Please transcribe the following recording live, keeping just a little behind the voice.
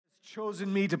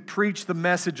chosen me to preach the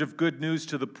message of good news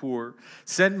to the poor,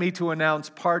 sent me to announce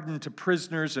pardon to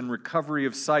prisoners and recovery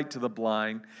of sight to the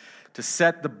blind, to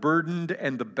set the burdened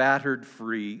and the battered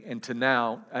free, and to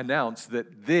now announce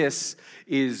that this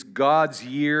is God's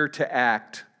year to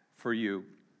act for you.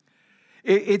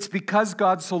 It's because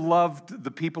God so loved the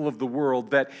people of the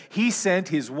world that He sent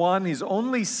His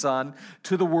only Son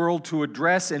to the world to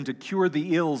address and to cure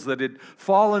the ills that had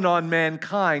fallen on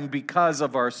mankind because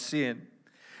of our sin.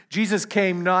 Jesus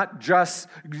came not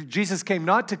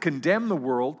to condemn the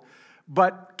world,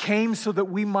 but came so that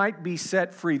we might be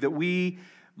set free, that we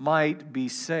might be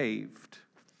saved.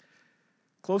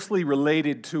 Closely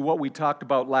related to what we talked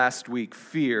about last week,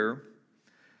 fear,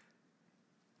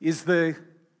 is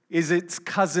its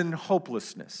cousin,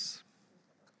 hopelessness.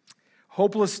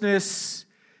 Hopelessness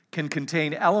can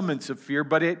contain elements of fear,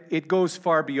 but it goes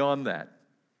far beyond that.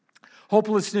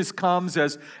 Hopelessness comes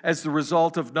as the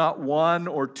result of not one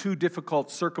or two difficult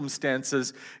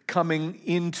circumstances coming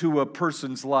into a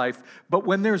person's life, but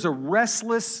when there's a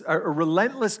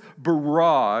relentless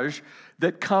barrage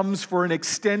that comes for an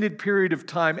extended period of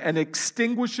time and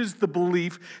extinguishes the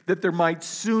belief that there might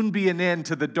soon be an end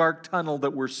to the dark tunnel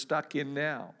that we're stuck in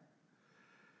now.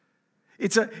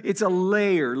 It's a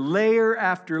layer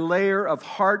after layer of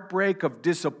heartbreak, of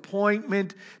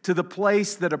disappointment, to the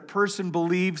place that a person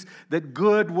believes that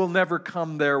good will never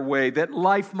come their way, that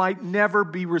life might never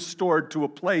be restored to a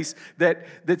place that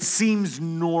seems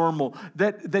normal,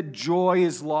 that joy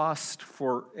is lost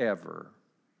forever.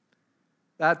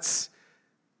 That's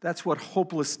what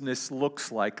hopelessness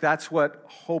looks like. That's what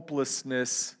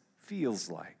hopelessness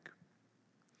feels like.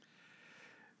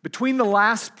 Between the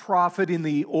last prophet in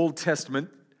the Old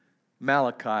Testament,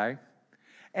 Malachi,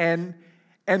 and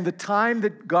the time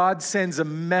that God sends a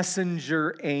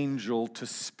messenger angel to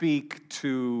speak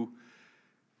to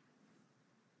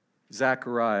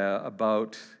Zechariah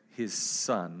about his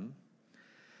son,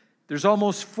 there's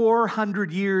almost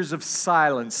 400 years of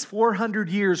silence, 400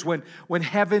 years when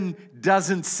heaven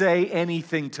doesn't say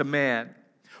anything to man.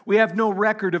 We have no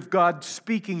record of God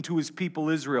speaking to His people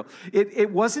Israel. It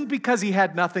wasn't because He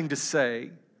had nothing to say.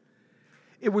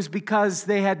 It was because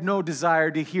they had no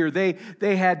desire to hear. They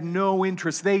had no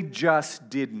interest. They just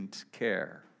didn't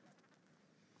care.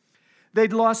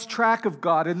 They'd lost track of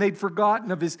God, and they'd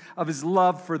forgotten of His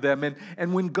love for them.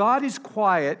 And when God is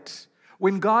quiet,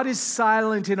 when God is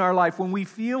silent in our life, when we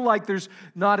feel like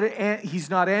He's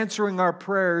not answering our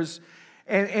prayers,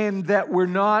 and that we're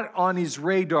not on His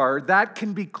radar, that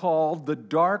can be called the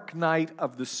dark night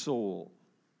of the soul.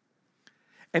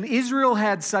 And Israel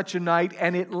had such a night,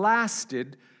 and it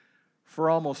lasted for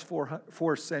almost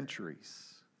four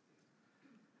centuries.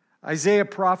 Isaiah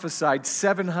prophesied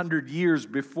 700 years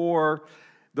before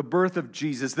the birth of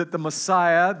Jesus that the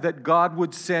Messiah that God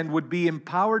would send would be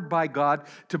empowered by God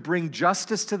to bring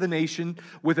justice to the nation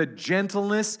with a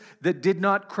gentleness that did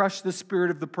not crush the spirit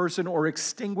of the person or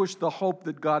extinguish the hope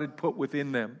that God had put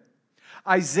within them.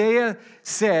 Isaiah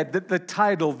said that the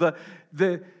title, the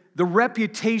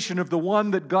reputation of the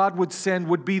one that God would send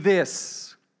would be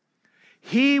this: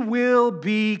 He will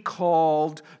be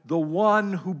called the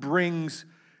one who brings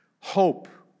hope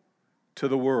to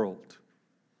the world.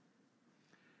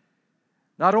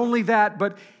 Not only that,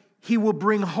 but He will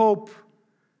bring hope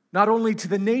not only to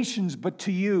the nations, but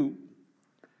to you.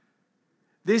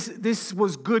 This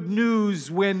was good news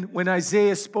when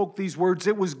Isaiah spoke these words.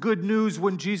 It was good news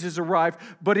when Jesus arrived,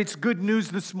 but it's good news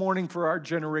this morning for our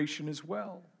generation as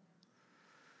well.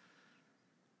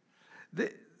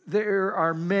 There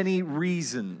are many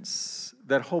reasons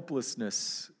that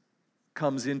hopelessness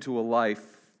comes into a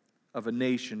life of a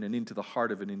nation and into the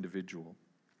heart of an individual.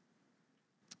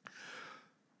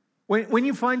 When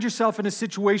you find yourself in a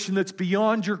situation that's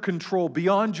beyond your control,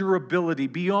 beyond your ability,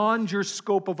 beyond your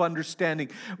scope of understanding,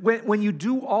 when you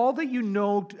do all that you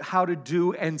know how to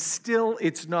do and still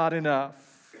it's not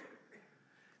enough,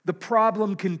 the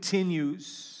problem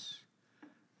continues.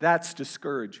 That's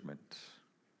discouragement.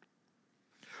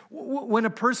 When a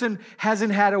person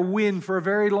hasn't had a win for a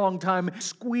very long time,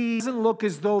 doesn't look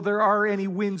as though there are any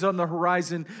wins on the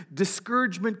horizon,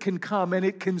 discouragement can come and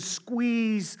it can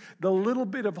squeeze the little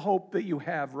bit of hope that you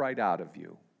have right out of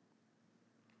you.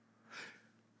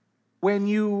 When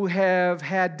you have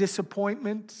had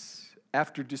disappointment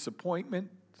after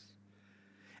disappointment,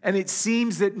 and it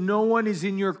seems that no one is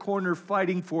in your corner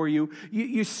fighting for you,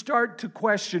 you start to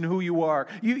question who you are.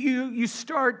 You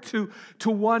start to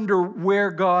wonder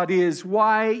where God is,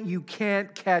 why you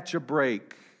can't catch a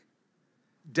break.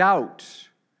 Doubt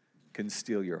can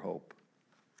steal your hope.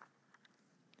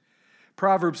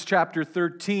 Proverbs chapter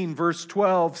 13, verse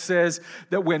 12 says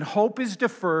that when hope is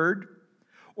deferred,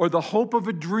 or the hope of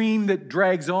a dream that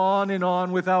drags on and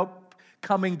on without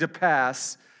coming to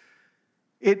pass,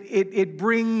 it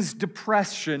brings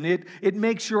depression. It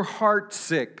makes your heart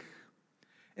sick.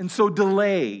 And so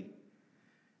delay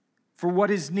for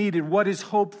what is needed, what is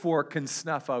hoped for, can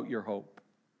snuff out your hope.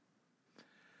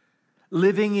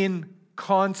 Living in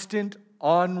constant,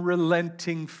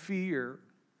 unrelenting fear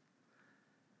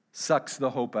sucks the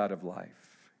hope out of life.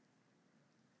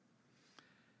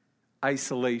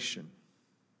 Isolation.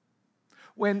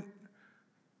 When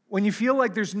you feel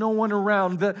like there's no one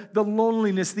around, the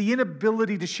loneliness, the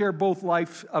inability to share both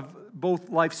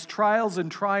life's trials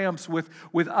and triumphs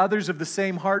with others of the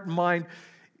same heart and mind,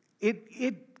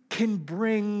 it can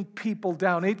bring people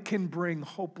down. It can bring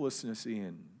hopelessness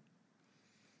in.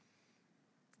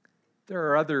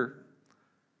 There are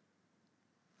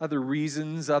other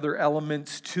reasons, other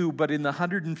elements too, but in the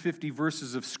 150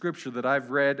 verses of Scripture that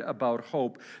I've read about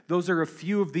hope, those are a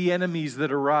few of the enemies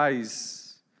that arise.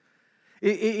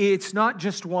 It's not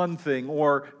just one thing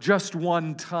or just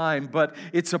one time, but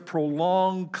it's a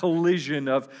prolonged collision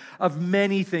of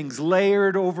many things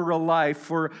layered over a life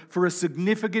for a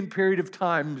significant period of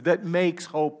time that makes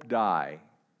hope die.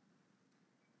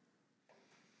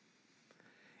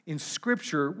 In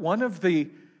Scripture, one of the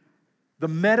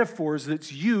metaphors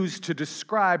that's used to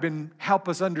describe and help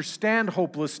us understand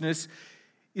hopelessness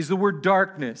is the word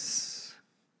darkness.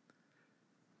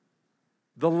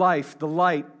 The life, the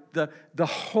light, the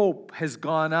hope has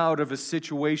gone out of a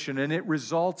situation, and it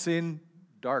results in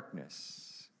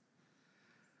darkness.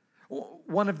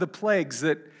 One of the plagues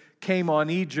that came on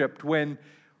Egypt when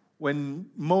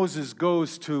Moses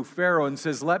goes to Pharaoh and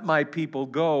says, "Let my people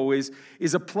go," is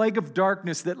a plague of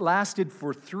darkness that lasted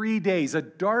for 3 days. A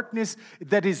darkness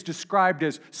that is described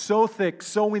as so thick,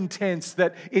 so intense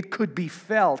that it could be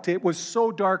felt. It was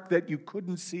so dark that you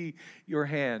couldn't see your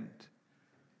hand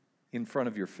in front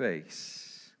of your face.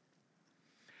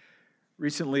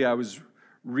 Recently, I was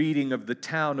reading of the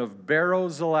town of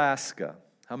Barrows, Alaska.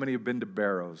 How many have been to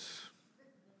Barrows?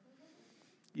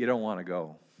 You don't want to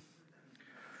go.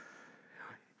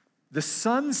 The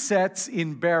sun sets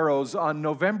in Barrows on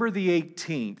November the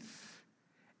 18th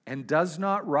and does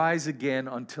not rise again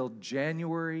until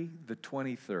January the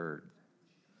 23rd.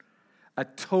 A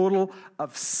total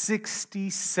of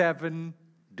 67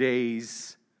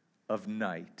 days of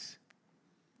night.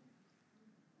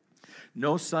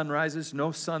 No sunrises,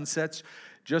 no sunsets,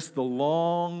 just the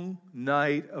long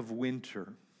night of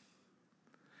winter.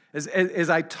 As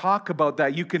I talk about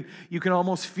that, you can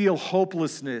almost feel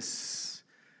hopelessness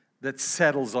that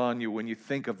settles on you when you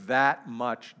think of that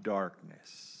much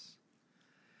darkness.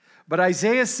 But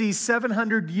Isaiah sees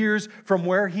 700 years from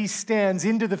where he stands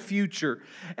into the future,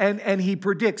 and he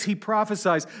predicts, he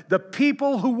prophesies, the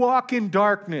people who walk in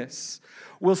darkness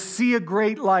will see a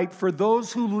great light. For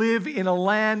those who live in a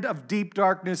land of deep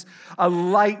darkness, a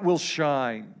light will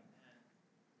shine.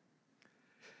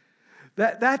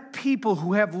 That people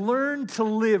who have learned to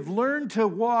live, learned to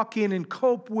walk in and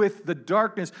cope with the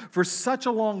darkness for such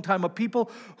a long time, a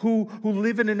people who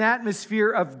live in an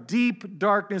atmosphere of deep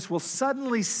darkness will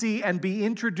suddenly see and be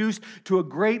introduced to a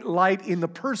great light in the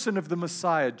person of the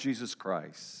Messiah, Jesus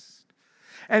Christ.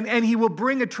 And he will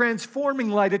bring a transforming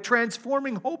light, a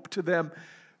transforming hope to them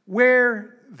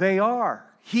where they are.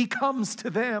 He comes to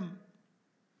them.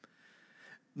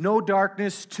 No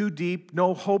darkness too deep,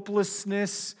 no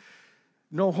hopelessness,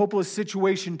 no hopeless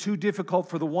situation too difficult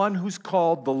for the one who's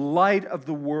called the light of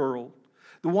the world,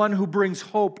 the one who brings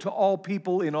hope to all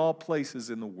people in all places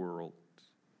in the world.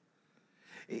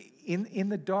 In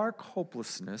the dark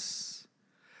hopelessness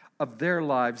of their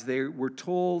lives, they were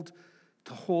told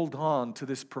to hold on to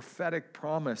this prophetic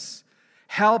promise.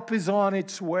 Help is on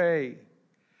its way.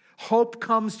 Hope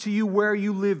comes to you where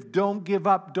you live. Don't give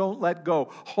up. Don't let go.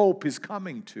 Hope is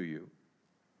coming to you.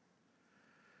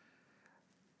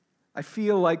 I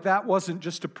feel like that wasn't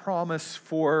just a promise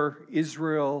for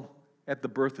Israel at the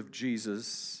birth of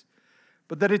Jesus,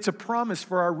 but that it's a promise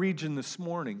for our region this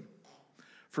morning,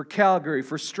 for Calgary,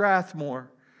 for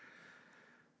Strathmore.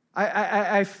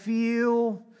 I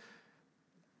feel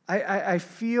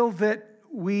that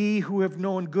we who have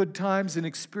known good times and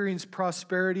experienced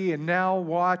prosperity and now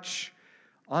watch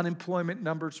unemployment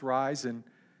numbers rise and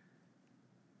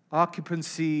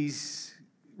occupancies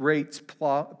rates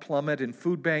plummet and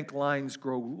food bank lines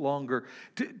grow longer.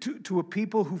 To a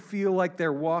people who feel like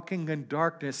they're walking in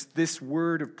darkness, this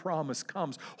word of promise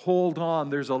comes. Hold on,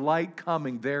 there's a light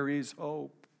coming. There is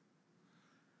hope.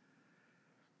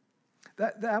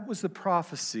 That was the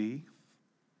prophecy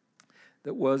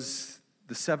that was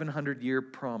the 700-year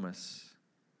promise.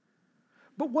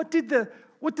 But what did the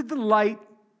light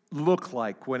look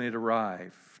like when it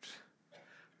arrived?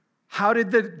 How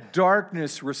did the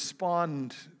darkness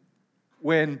respond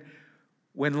when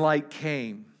light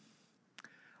came?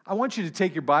 I want you to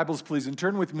take your Bibles, please, and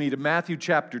turn with me to Matthew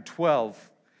chapter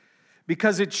 12,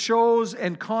 because it shows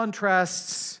and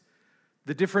contrasts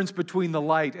the difference between the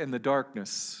light and the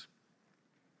darkness.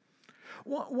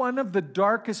 One of the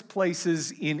darkest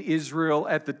places in Israel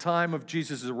at the time of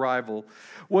Jesus' arrival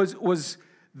was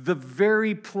the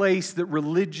very place that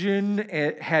religion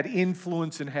had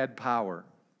influence and had power.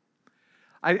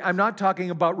 I'm not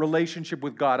talking about relationship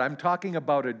with God. I'm talking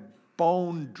about a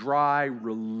bone-dry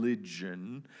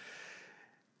religion.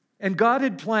 And God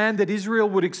had planned that Israel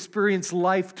would experience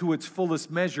life to its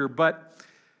fullest measure, but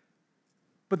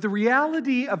the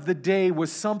reality of the day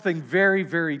was something very,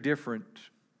 very different.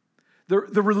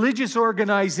 The religious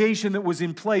organization that was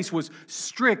in place was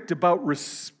strict about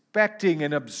respecting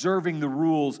and observing the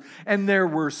rules, and there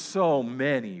were so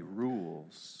many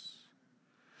rules.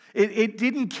 It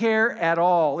didn't care at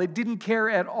all. It didn't care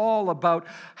at all about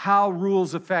how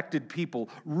rules affected people.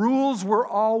 Rules were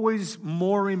always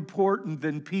more important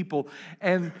than people,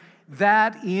 and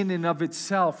that in and of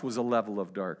itself was a level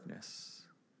of darkness.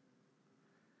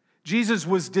 Jesus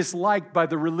was disliked by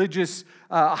the religious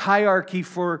hierarchy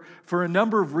for a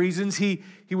number of reasons. He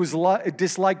was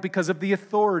disliked because of the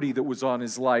authority that was on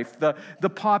his life, the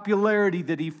popularity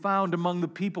that he found among the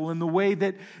people, and the way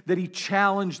that he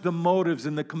challenged the motives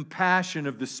and the compassion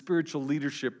of the spiritual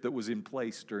leadership that was in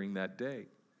place during that day.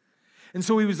 And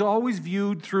so he was always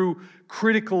viewed through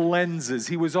critical lenses.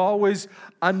 He was always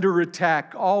under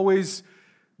attack, always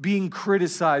being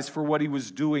criticized for what he was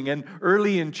doing. And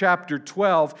early in chapter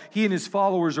 12, he and his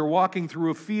followers are walking through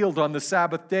a field on the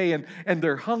Sabbath day, and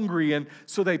they're hungry, and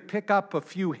so they pick up a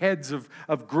few heads of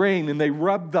grain, and they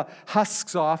rub the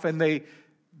husks off, and they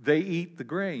eat the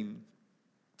grain.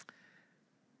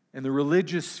 And the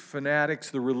religious fanatics,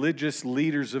 the religious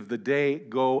leaders of the day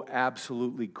go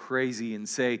absolutely crazy and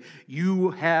say,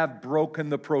 "You have broken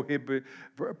the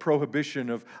prohibition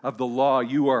of the law.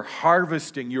 You are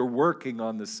harvesting, you're working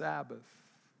on the Sabbath."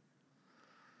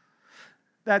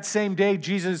 That same day,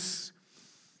 Jesus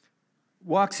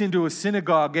walks into a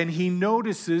synagogue, and he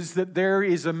notices that there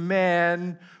is a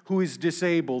man who is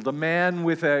disabled, a man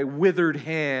with a withered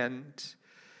hand.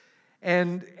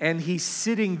 And he's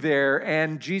sitting there,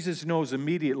 and Jesus knows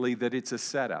immediately that it's a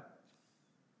setup.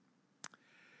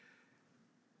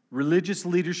 Religious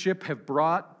leadership have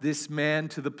brought this man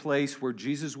to the place where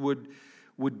Jesus would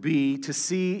be to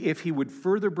see if he would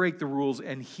further break the rules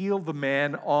and heal the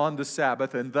man on the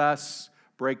Sabbath, and thus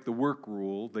break the work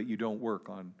rule that you don't work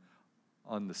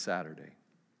on the Saturday.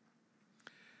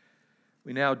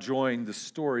 We now join the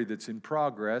story that's in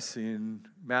progress in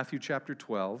Matthew chapter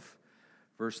 12.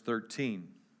 Verse 13.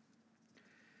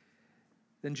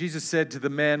 Then Jesus said to the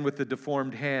man with the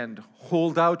deformed hand,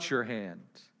 "Hold out your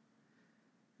hand."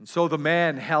 And so the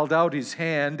man held out his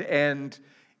hand, and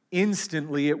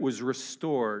instantly it was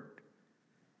restored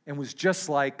and was just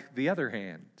like the other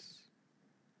hand.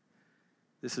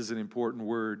 This is an important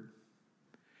word.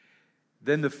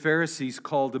 Then the Pharisees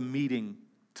called a meeting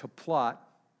to plot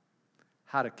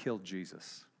how to kill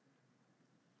Jesus.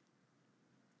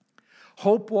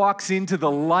 Hope walks into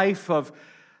the life of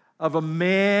a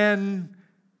man,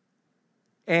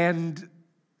 and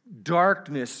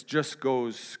darkness just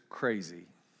goes crazy.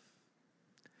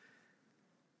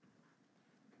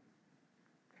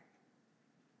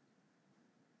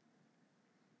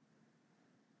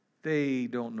 They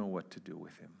don't know what to do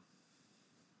with him.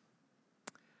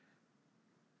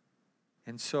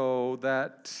 And so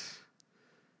that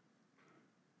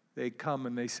they come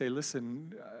and they say,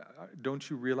 "Listen, don't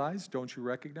you realize, don't you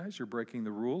recognize you're breaking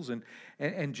the rules?"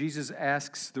 And Jesus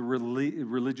asks the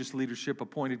religious leadership a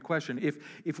pointed question.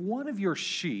 If one of your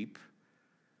sheep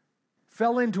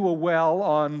fell into a well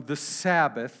on the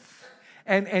Sabbath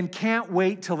and can't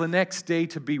wait till the next day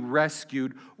to be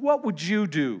rescued, what would you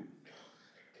do?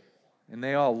 And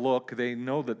they all look. They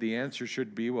know that the answer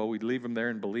should be, well, we'd leave him there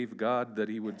and believe God that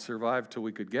he would survive till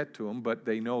we could get to him, but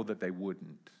they know that they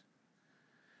wouldn't.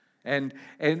 And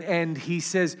he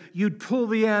says, you'd pull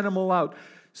the animal out.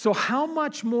 So how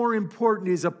much more important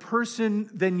is a person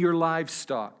than your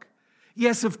livestock?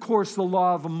 Yes, of course, the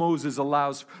law of Moses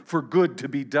allows for good to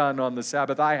be done on the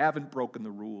Sabbath. I haven't broken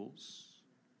the rules.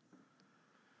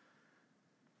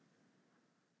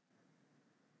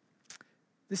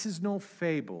 This is no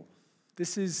fable.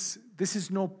 This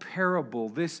is no parable.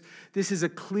 This is a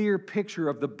clear picture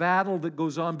of the battle that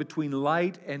goes on between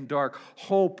light and dark,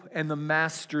 hope and the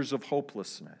masters of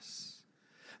hopelessness.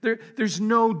 There's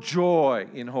no joy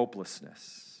in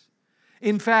hopelessness.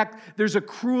 In fact, there's a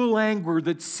cruel anger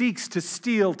that seeks to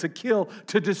steal, to kill,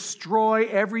 to destroy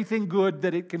everything good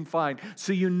that it can find.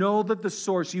 So you know that the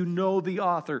source, you know the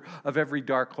author of every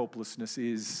dark hopelessness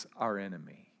is our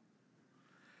enemy.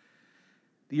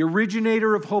 The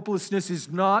originator of hopelessness is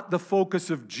not the focus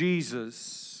of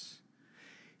Jesus.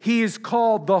 He is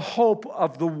called the hope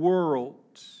of the world.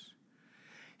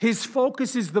 His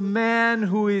focus is the man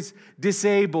who is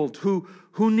disabled, who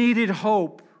needed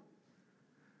hope.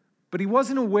 But he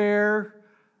wasn't aware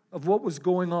of what was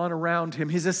going on around him.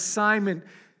 His assignment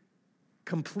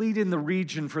complete in the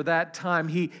region for that time.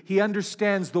 He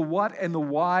understands the what and the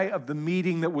why of the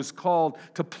meeting that was called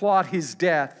to plot his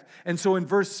death. And so in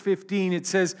verse 15 it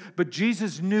says, but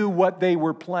Jesus knew what they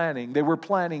were planning. They were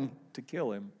planning to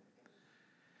kill him.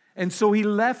 And so he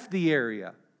left the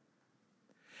area.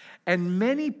 And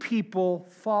many people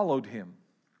followed him.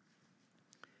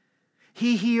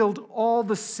 He healed all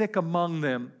the sick among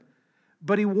them,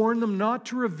 but he warned them not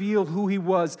to reveal who he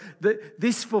was.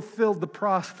 This fulfilled the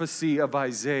prophecy of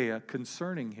Isaiah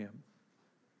concerning him.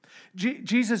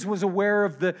 Jesus was aware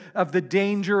of the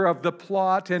danger of the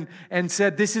plot and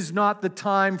said, this is not the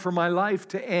time for my life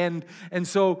to end. And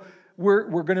so we're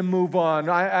going to move on.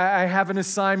 I have an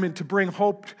assignment to bring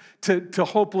hope to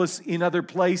hopeless in other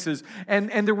places.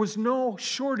 And there was no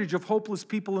shortage of hopeless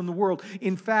people in the world.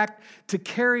 In fact, to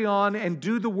carry on and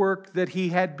do the work that he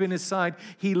had been assigned,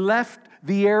 he left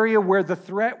the area where the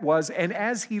threat was. And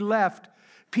as he left,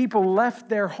 people left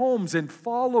their homes and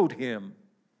followed him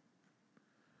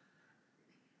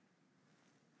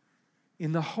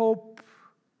in the hope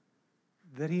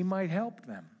that he might help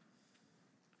them.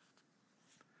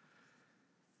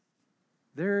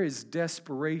 There is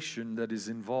desperation that is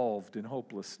involved in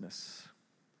hopelessness.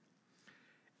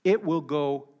 It will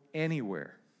go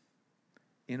anywhere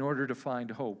in order to find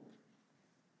hope.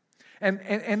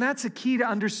 And that's a key to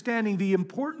understanding the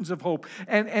importance of hope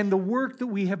and the work that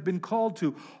we have been called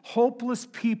to. Hopeless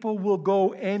people will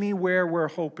go anywhere where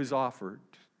hope is offered.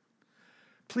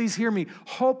 Please hear me.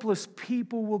 Hopeless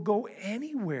people will go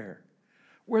anywhere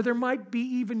where there might be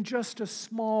even just a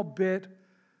small bit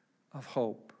of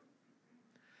hope.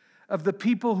 Of the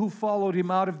people who followed him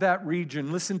out of that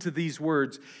region, listen to these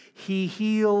words. He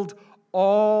healed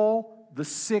all the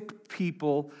sick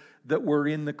people that were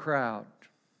in the crowd.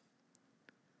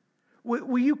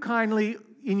 Will you kindly,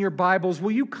 in your Bibles,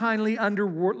 will you kindly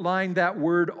underline that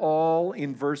word all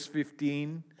in verse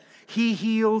 15? He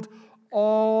healed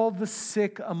all the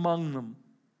sick among them.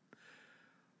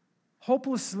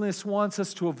 Hopelessness wants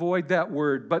us to avoid that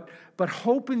word, but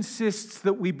hope insists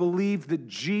that we believe that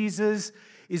Jesus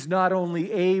is not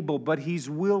only able, but he's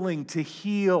willing to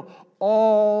heal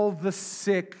all the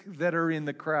sick that are in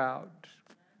the crowd.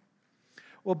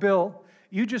 Well, Bill,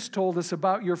 you just told us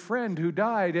about your friend who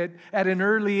died at an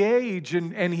early age,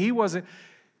 and he wasn't.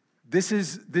 This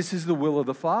is the will of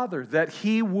the Father, that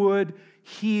he would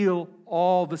heal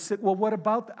all the sick. Well, what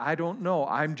about that? I don't know.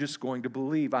 I'm just going to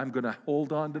believe. I'm going to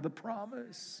hold on to the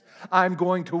promise. I'm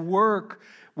going to work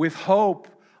with hope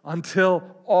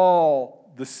until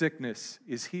all the sickness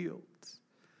is healed.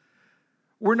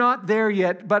 We're not there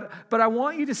yet, but I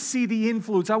want you to see the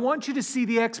influence. I want you to see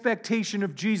the expectation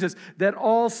of Jesus that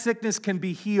all sickness can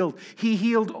be healed. He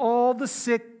healed all the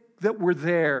sick that were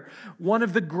there. One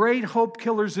of the great hope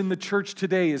killers in the church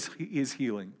today is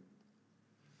healing.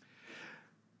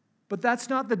 But that's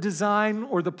not the design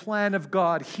or the plan of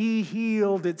God. He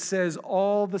healed, it says,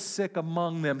 all the sick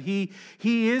among them. He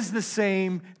is the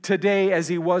same today as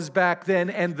he was back then,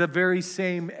 and the very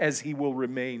same as he will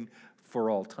remain for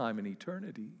all time and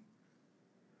eternity.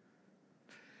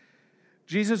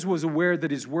 Jesus was aware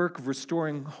that his work of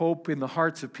restoring hope in the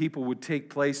hearts of people would take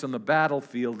place on the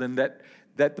battlefield, and that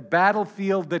the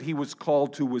battlefield that he was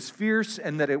called to was fierce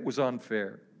and that it was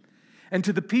unfair. And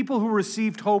to the people who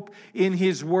received hope in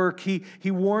his work, he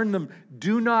warned them,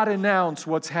 do not announce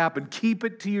what's happened. Keep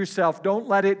it to yourself. Don't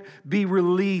let it be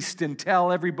released and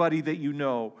tell everybody that you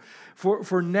know.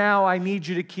 For now, I need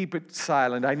you to keep it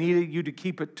silent. I need you to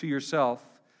keep it to yourself.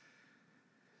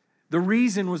 The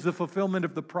reason was the fulfillment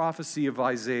of the prophecy of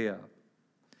Isaiah.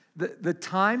 The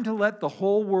time to let the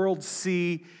whole world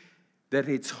see that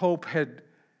its hope had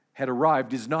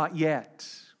arrived is not yet.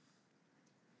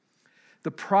 The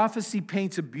prophecy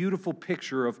paints a beautiful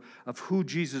picture of who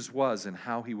Jesus was and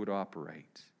how he would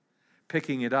operate.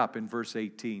 Picking it up in verse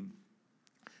 18,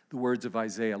 the words of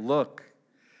Isaiah, look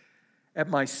at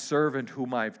my servant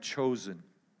whom I've chosen.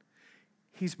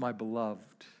 He's my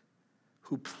beloved,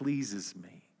 who pleases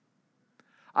me.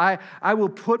 I will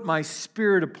put my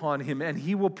spirit upon him, and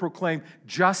he will proclaim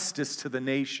justice to the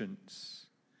nations.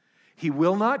 He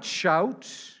will not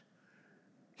shout.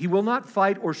 He will not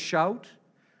fight or shout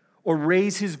or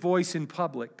raise his voice in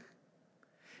public.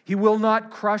 He will not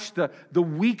crush the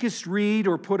weakest reed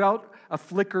or put out a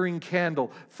flickering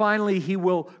candle. Finally, he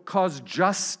will cause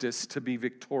justice to be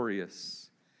victorious.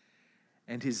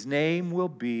 And his name will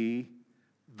be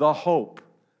the hope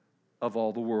of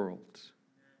all the world.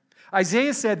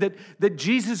 Isaiah said that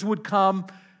Jesus would come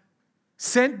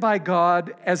sent by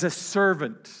God as a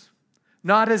servant,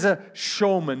 not as a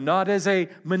showman, not as a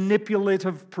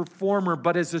manipulative performer,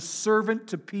 but as a servant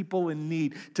to people in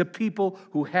need, to people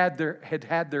who had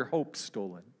their hope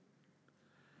stolen.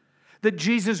 That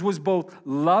Jesus was both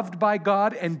loved by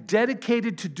God and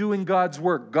dedicated to doing God's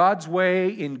work, God's way,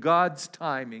 in God's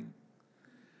timing.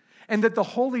 And that the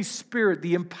Holy Spirit,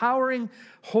 the empowering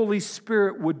Holy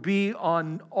Spirit, would be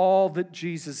on all that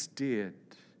Jesus did.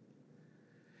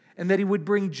 And that he would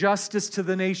bring justice to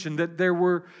the nation, that there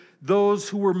were those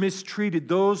who were mistreated,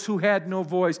 those who had no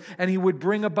voice, and he would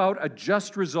bring about a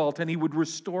just result, and he would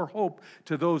restore hope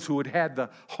to those who had had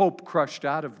the hope crushed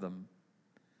out of them.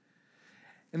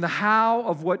 And the how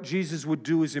of what Jesus would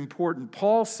do is important.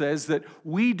 Paul says that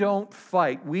we don't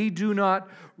fight. We do not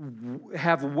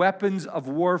have weapons of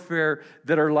warfare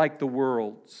that are like the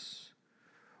world's.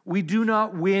 We do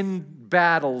not win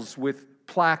battles with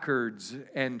placards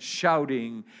and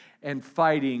shouting and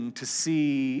fighting to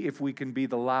see if we can be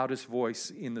the loudest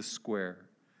voice in the square.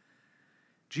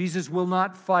 Jesus will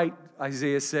not fight,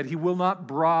 Isaiah said. He will not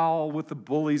brawl with the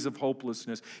bullies of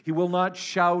hopelessness. He will not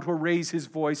shout or raise his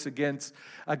voice again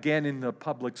in the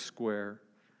public square.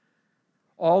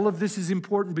 All of this is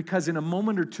important because in a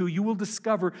moment or two you will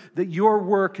discover that your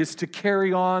work is to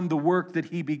carry on the work that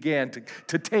he began,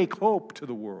 to take hope to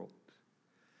the world.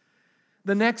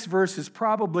 The next verse is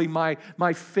probably my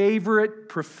favorite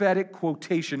prophetic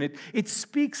quotation. It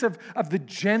speaks of the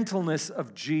gentleness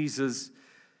of Jesus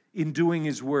in doing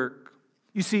his work.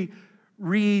 You see,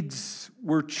 reeds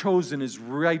were chosen as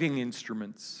writing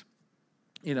instruments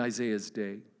in Isaiah's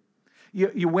day.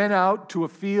 You went out to a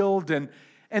field and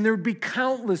there would be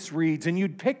countless reeds, and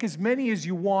you'd pick as many as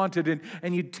you wanted,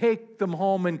 and you'd take them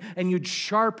home and you'd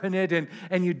sharpen it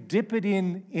and you'd dip it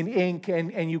in ink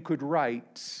and you could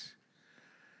write.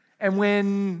 And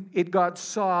when it got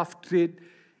soft, it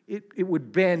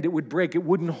would bend, it would break, it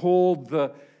wouldn't hold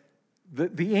the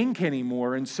ink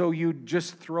anymore, and so you'd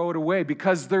just throw it away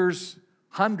because there's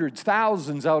hundreds,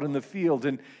 thousands out in the field,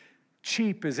 and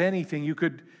cheap as anything, you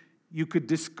could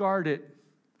discard it.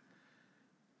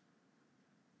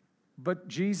 But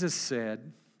Jesus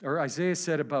said, or Isaiah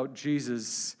said about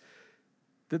Jesus,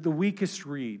 that the weakest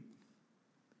reed,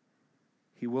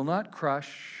 he will not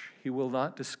crush, he will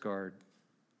not discard.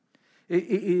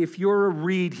 If you're a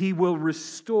reed, he will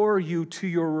restore you to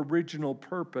your original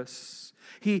purpose.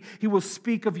 He will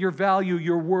speak of your value,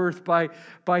 your worth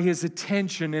by his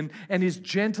attention and his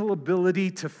gentle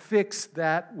ability to fix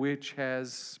that which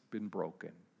has been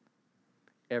broken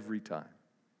every time.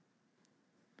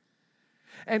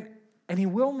 And he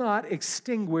will not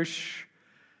extinguish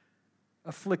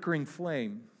a flickering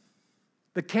flame.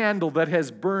 The candle that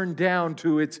has burned down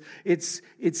to its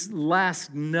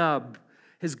last nub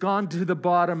has gone to the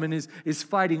bottom and is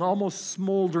fighting, almost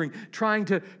smoldering, trying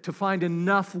to find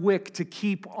enough wick to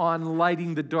keep on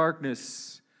lighting the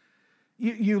darkness.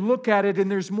 You look at it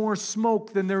and there's more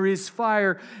smoke than there is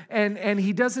fire, and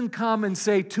he doesn't come and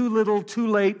say, too little, too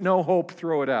late, no hope,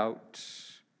 throw it out.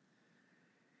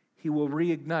 He will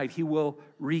reignite, he will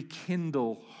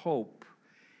rekindle hope,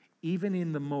 even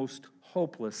in the most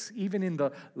hopeless, even in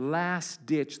the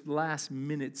last-ditch,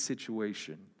 last-minute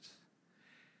situations.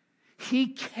 He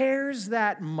cares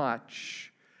that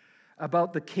much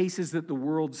about the cases that the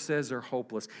world says are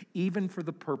hopeless, even for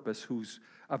the purpose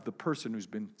of the person who's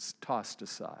been tossed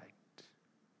aside.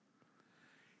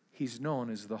 He's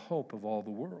known as the hope of all the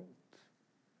world.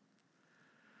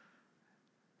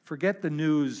 Forget the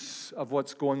news of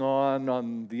what's going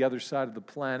on the other side of the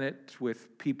planet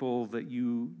with people that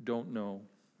you don't know.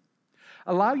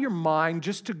 Allow your mind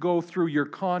just to go through your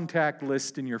contact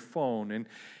list in your phone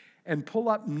and pull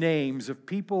up names of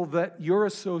people that you're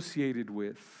associated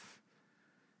with,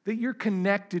 that you're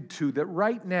connected to, that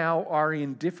right now are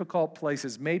in difficult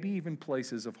places, maybe even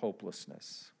places of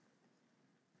hopelessness.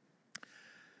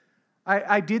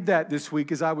 I did that this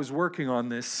week as I was working on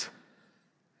this.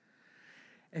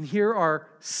 And here are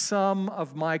some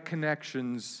of my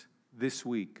connections this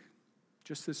week,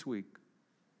 just this week.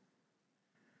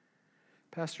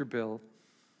 Pastor Bill,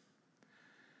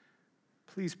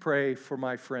 please pray for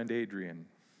my friend Adrian.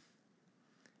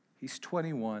 He's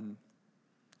 21,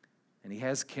 and he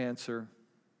has cancer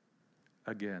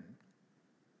again.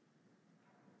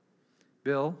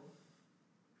 Bill,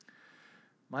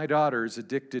 My daughter is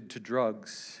addicted to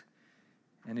drugs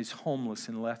and is homeless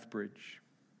in Lethbridge.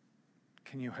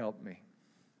 Can you help me?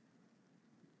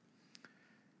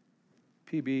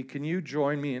 PB, can you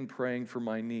join me in praying for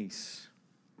my niece?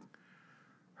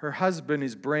 Her husband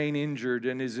is brain injured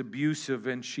and is abusive,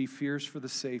 and she fears for the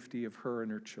safety of her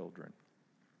and her children.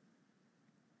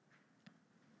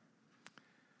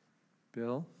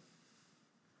 Bill,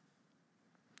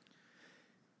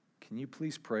 can you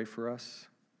please pray for us?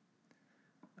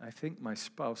 I think my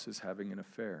spouse is having an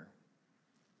affair.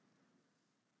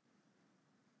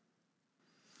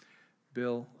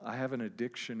 Bill, I have an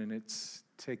addiction and it's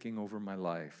taking over my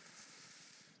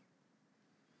life.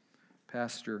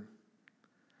 Pastor,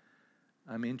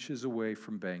 I'm inches away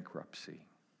from bankruptcy.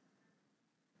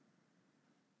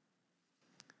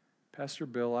 Pastor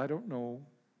Bill, I don't know.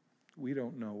 We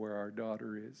don't know where our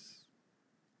daughter is.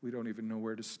 We don't even know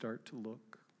where to start to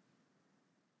look.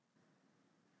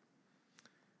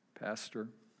 Pastor,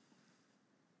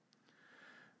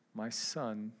 my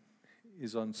son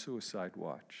is on suicide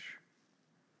watch.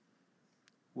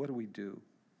 What do we do?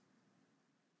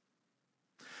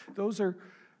 Those are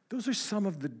some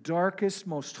of the darkest,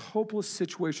 most hopeless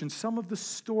situations, some of the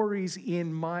stories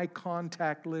in my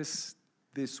contact list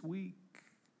this week.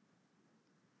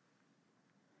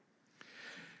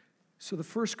 So the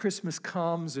first Christmas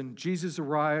comes and Jesus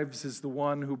arrives as the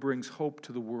one who brings hope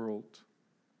to the world.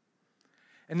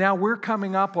 And now we're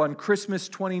coming up on Christmas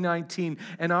 2019,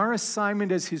 and our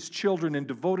assignment as His children and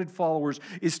devoted followers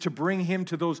is to bring Him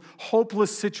to those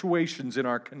hopeless situations in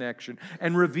our connection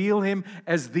and reveal Him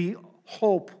as the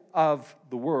hope of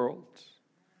the world.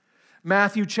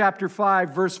 Matthew chapter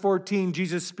 5, verse 14,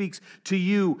 Jesus speaks to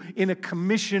you in a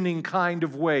commissioning kind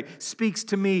of way, speaks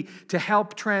to me to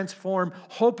help transform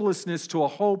hopelessness to a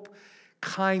hope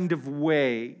kind of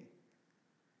way.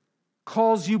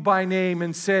 Calls you by name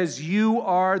and says, you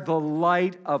are the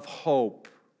light of hope.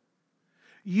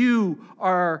 You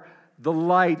are the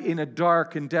light in a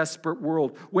dark and desperate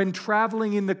world. When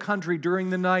traveling in the country during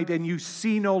the night and you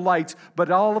see no lights, but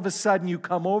all of a sudden you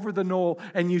come over the knoll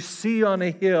and you see on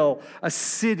a hill a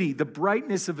city, the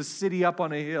brightness of a city up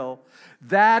on a hill,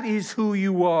 that is who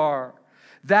you are.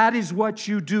 That is what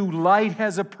you do. Light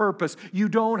has a purpose. You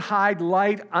don't hide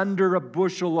light under a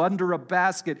bushel, under a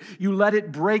basket. You let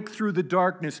it break through the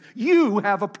darkness. You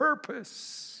have a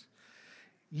purpose.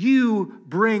 You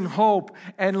bring hope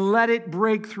and let it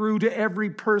break through to every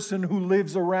person who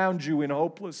lives around you in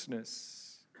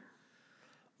hopelessness.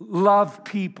 Love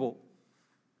people.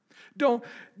 Don't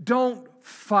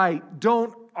fight.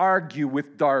 Don't argue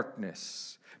with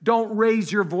darkness. Don't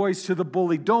raise your voice to the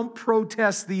bully. Don't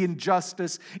protest the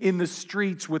injustice in the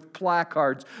streets with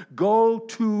placards. Go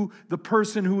to the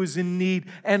person who is in need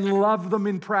and love them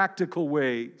in practical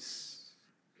ways.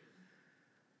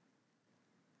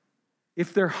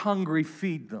 If they're hungry,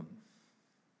 feed them.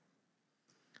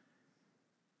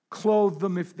 Clothe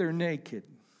them if they're naked.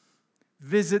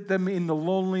 Visit them in the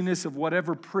loneliness of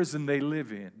whatever prison they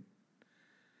live in.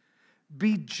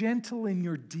 Be gentle in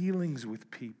your dealings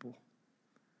with people.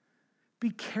 Be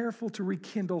careful to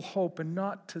rekindle hope and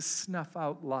not to snuff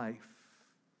out life.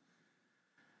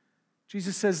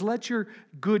 Jesus says, let your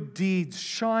good deeds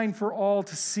shine for all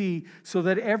to see so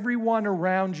that everyone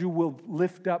around you will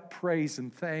lift up praise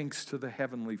and thanks to the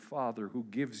Heavenly Father who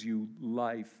gives you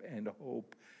life and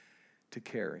hope to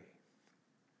carry.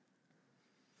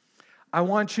 I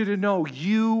want you to know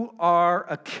you are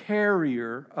a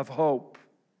carrier of hope.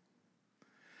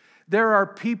 There are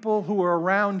people who are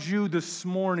around you this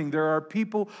morning. There are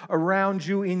people around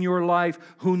you in your life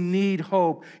who need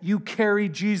hope. You carry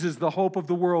Jesus, the hope of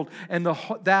the world, and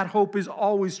that hope is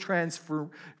always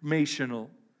transformational.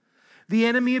 The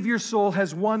enemy of your soul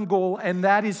has one goal, and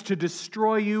that is to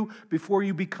destroy you before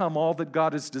you become all that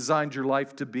God has designed your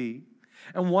life to be.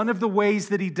 And one of the ways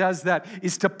that he does that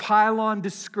is to pile on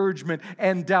discouragement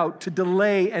and doubt, to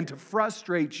delay and to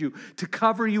frustrate you, to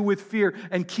cover you with fear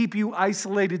and keep you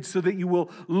isolated so that you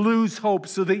will lose hope,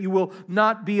 so that you will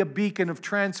not be a beacon of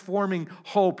transforming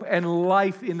hope and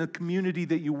life in the community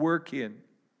that you work in.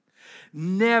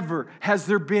 Never has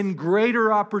there been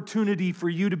greater opportunity for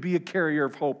you to be a carrier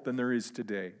of hope than there is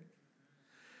today.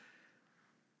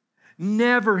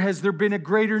 Never has there been a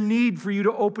greater need for you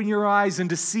to open your eyes and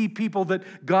to see people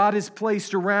that God has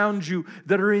placed around you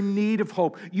that are in need of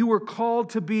hope. You were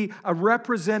called to be a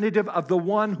representative of the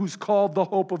one who's called the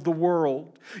hope of the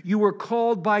world. You were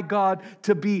called by God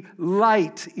to be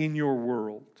light in your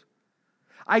world.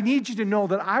 I need you to know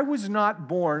that I was not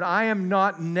born, I am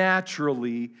not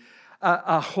naturally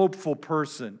a hopeful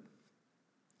person.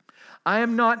 I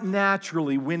am not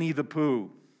naturally Winnie the Pooh.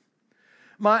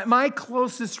 My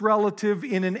closest relative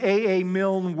in an A.A.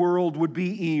 Milne world would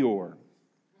be Eeyore.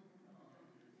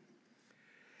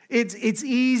 It's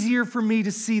easier for me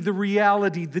to see the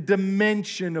reality, the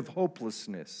dimension of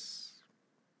hopelessness.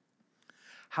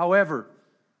 However,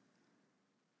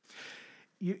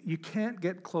 you can't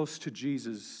get close to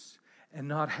Jesus and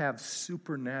not have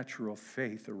supernatural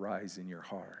faith arise in your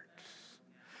heart.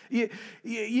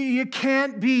 You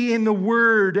can't be in the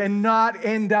Word and not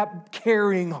end up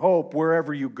carrying hope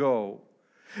wherever you go.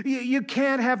 You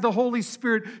can't have the Holy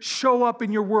Spirit show up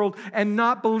in your world and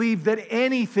not believe that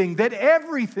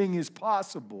everything is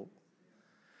possible.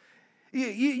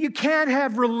 You can't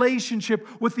have relationship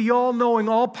with the all-knowing,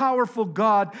 all-powerful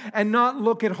God and not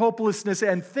look at hopelessness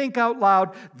and think out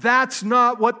loud, that's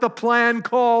not what the plan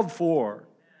called for.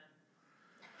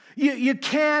 You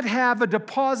can't have a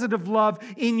deposit of love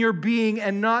in your being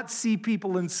and not see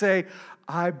people and say,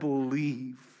 I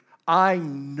believe, I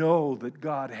know that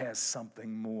God has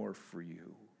something more for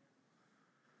you.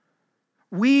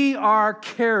 We are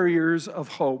carriers of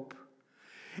hope.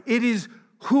 It is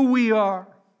who we are.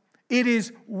 It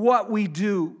is what we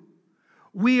do.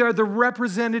 We are the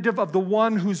representative of the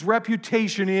one whose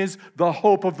reputation is the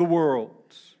hope of the world.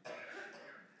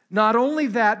 Not only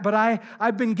that, but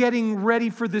I've been getting ready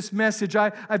for this message.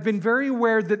 I've been very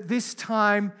aware that this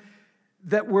time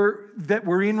that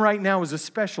we're in right now is a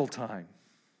special time.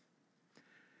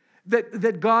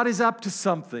 That God is up to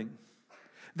something.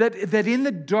 That in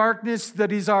the darkness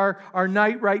that is our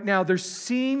night right now, there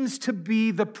seems to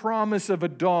be the promise of a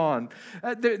dawn.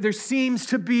 There seems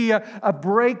to be a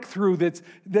breakthrough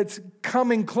that's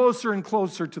coming closer and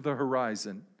closer to the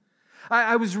horizon.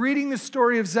 I was reading the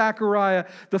story of Zechariah,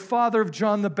 the father of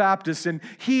John the Baptist, and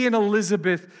he and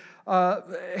Elizabeth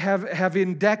have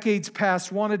in decades past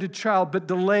wanted a child, but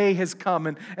delay has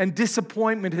come, and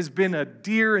disappointment has been a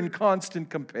dear and constant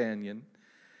companion.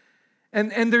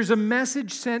 And there's a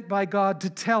message sent by God to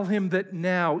tell him that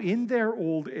now, in their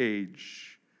old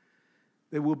age,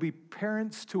 they will be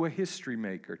parents to a history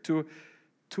maker, to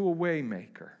a way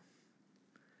maker.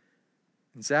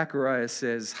 And Zechariah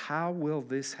says, how will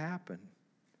this happen?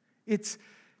 It's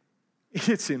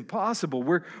impossible.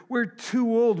 We're too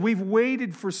old. We've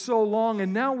waited for so long,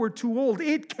 and now we're too old.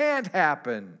 It can't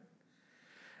happen.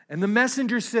 And the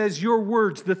messenger says, your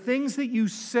words, the things that you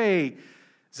say,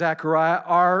 Zechariah,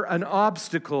 are an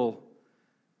obstacle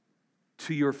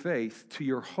to your faith, to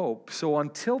your hope. So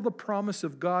until the promise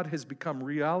of God has become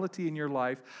reality in your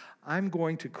life, I'm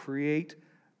going to create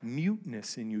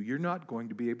muteness in you. You're not going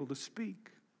to be able to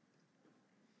speak.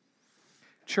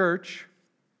 Church,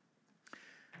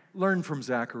 learn from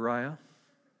Zechariah.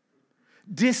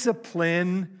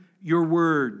 Discipline your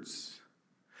words.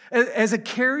 As a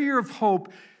carrier of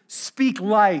hope, speak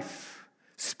life.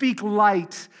 Speak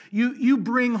light. You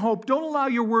bring hope. Don't allow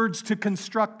your words to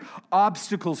construct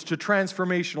obstacles to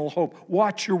transformational hope.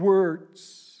 Watch your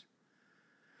words.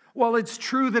 While it's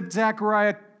true that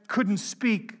Zechariah couldn't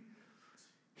speak,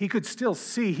 he could still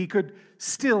see. He could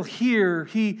still hear.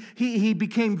 He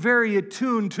became very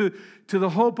attuned to the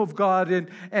hope of God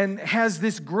and has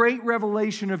this great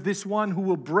revelation of this one who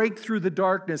will break through the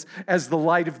darkness as the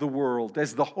light of the world,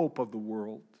 as the hope of the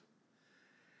world.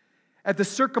 At the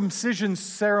circumcision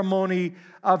ceremony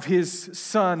of his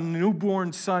son,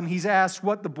 newborn son, he's asked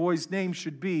what the boy's name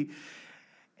should be.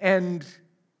 And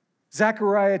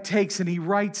Zechariah takes and he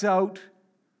writes out,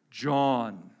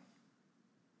 John.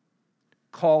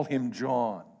 Call him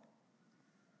John.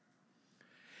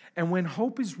 And when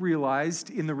hope is realized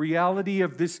in the reality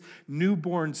of this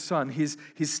newborn son, his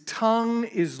tongue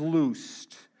is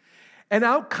loosed. And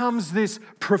out comes this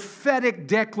prophetic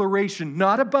declaration,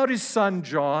 not about his son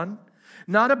John,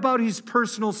 not about his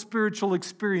personal spiritual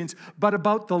experience, but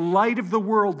about the light of the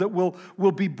world that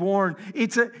will be born.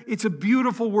 It's a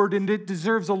beautiful word, and it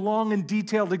deserves a long and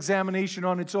detailed examination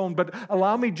on its own. But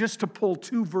allow me just to pull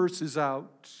 2 verses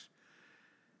out.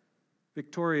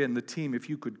 Victoria and the team, if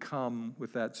you could come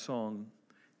with that song.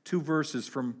 2 verses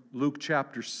from Luke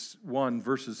chapter 1,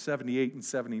 verses 78 and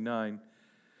 79.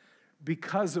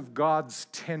 Because of God's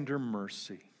tender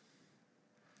mercy,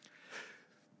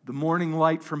 the morning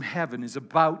light from heaven is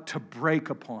about to break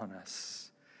upon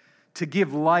us, to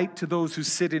give light to those who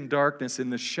sit in darkness in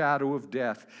the shadow of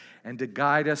death, and to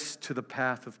guide us to the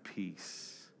path of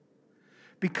peace.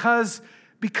 Because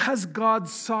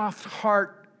God's soft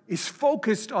heart is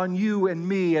focused on you and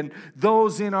me and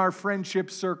those in our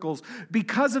friendship circles.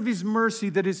 Because of his mercy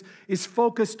that is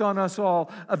focused on us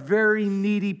all, a very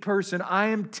needy person. I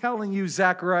am telling you,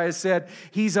 Zechariah said,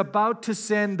 he's about to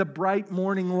send the bright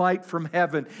morning light from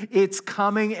heaven. It's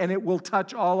coming and it will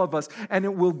touch all of us, and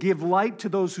it will give light to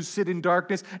those who sit in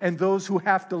darkness and those who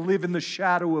have to live in the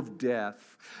shadow of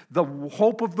death. The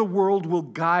hope of the world will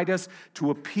guide us to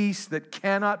a peace that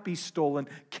cannot be stolen,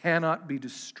 cannot be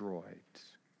destroyed.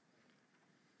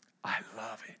 I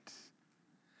love it.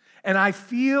 And I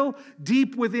feel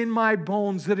deep within my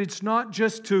bones that it's not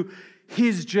just to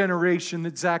his generation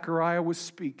that Zechariah was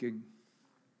speaking.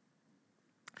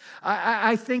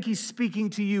 I think he's speaking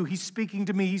to you. He's speaking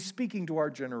to me. He's speaking to our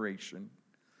generation.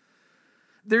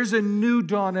 There's a new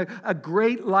dawn, a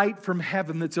great light from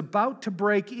heaven that's about to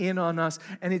break in on us,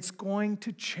 and it's going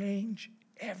to change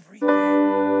everything.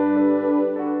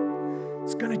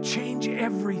 It's going to change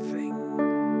everything.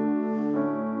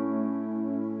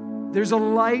 There's a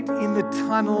light in the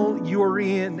tunnel you're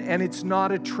in, and it's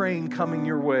not a train coming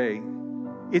your way.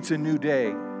 It's a new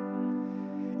day.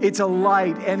 It's a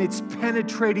light, and it's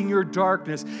penetrating your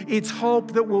darkness. It's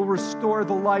hope that will restore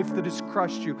the life that has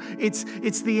crushed you. It's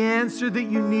the answer that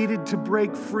you needed to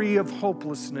break free of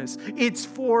hopelessness. It's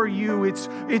for you.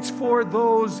 It's for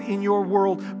those in your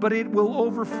world, but it will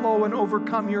overflow and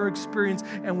overcome your experience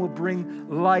and will bring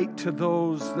light to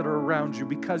those that are around you,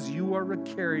 because you are a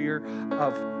carrier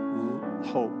of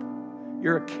hope.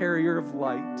 You're a carrier of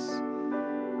light.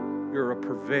 You're a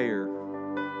purveyor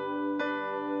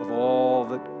of all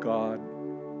that God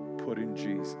put in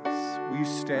Jesus. Will you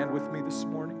stand with me this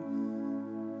morning?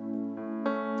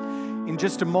 In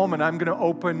just a moment, I'm going to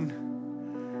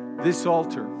open this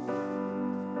altar.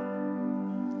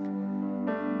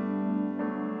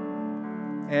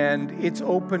 And it's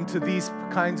open to these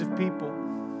kinds of people.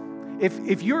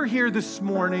 If you're here this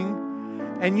morning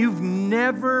and you've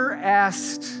never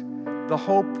asked the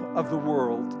hope of the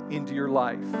world into your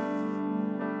life,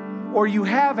 or you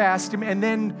have asked him and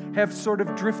then have sort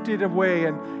of drifted away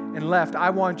and left, I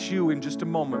want you in just a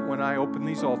moment, when I open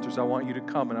these altars, I want you to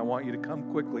come, and I want you to come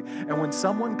quickly. And when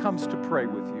someone comes to pray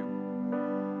with you,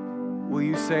 will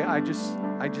you say, I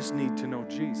just need to know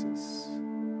Jesus?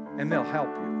 And they'll help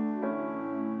you.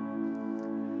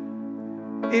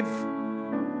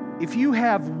 If you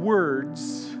have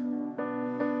words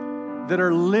that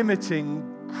are limiting,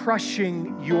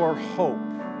 crushing your hope,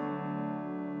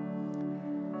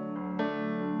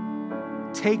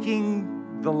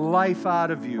 taking the life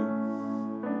out of you,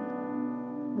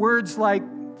 words like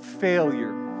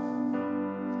failure,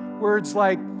 words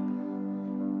like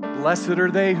blessed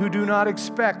are they who do not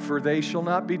expect, for they shall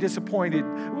not be disappointed,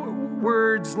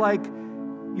 words like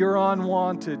you're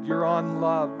unwanted, you're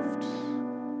unloved.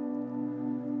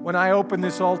 When I open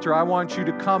this altar, I want you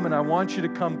to come, and I want you to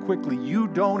come quickly. You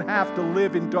don't have to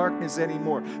live in darkness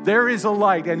anymore. There is a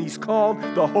light, and he's called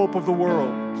the hope of the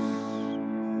world.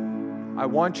 I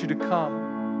want you to come.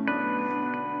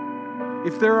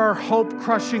 If there are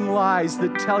hope-crushing lies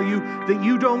that tell you that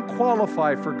you don't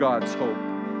qualify for God's hope,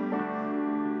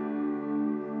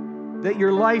 that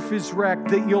your life is wrecked,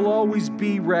 that you'll always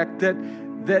be wrecked, that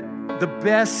the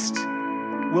best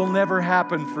will never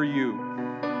happen for you,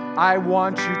 I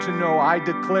want you to know, I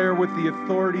declare with the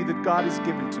authority that God has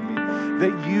given to me,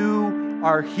 that you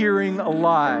are hearing a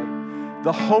lie.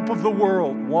 The hope of the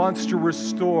world wants to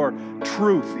restore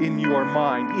truth in your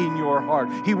mind, in your heart.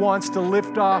 He wants to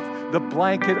lift off the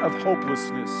blanket of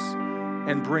hopelessness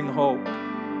and bring hope.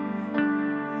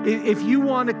 If you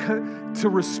want to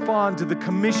respond to the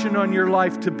commission on your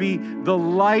life to be the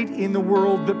light in the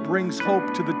world that brings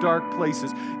hope to the dark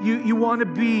places, you want to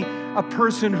be a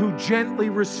person who gently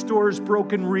restores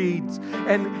broken reeds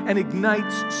and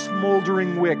ignites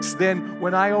smoldering wicks, then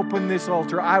when I open this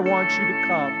altar, I want you to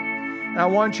come. And I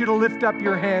want you to lift up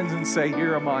your hands and say,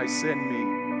 here am I, send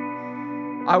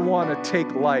me. I want to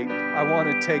take light. I want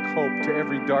to take hope to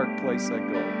every dark place I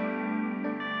go.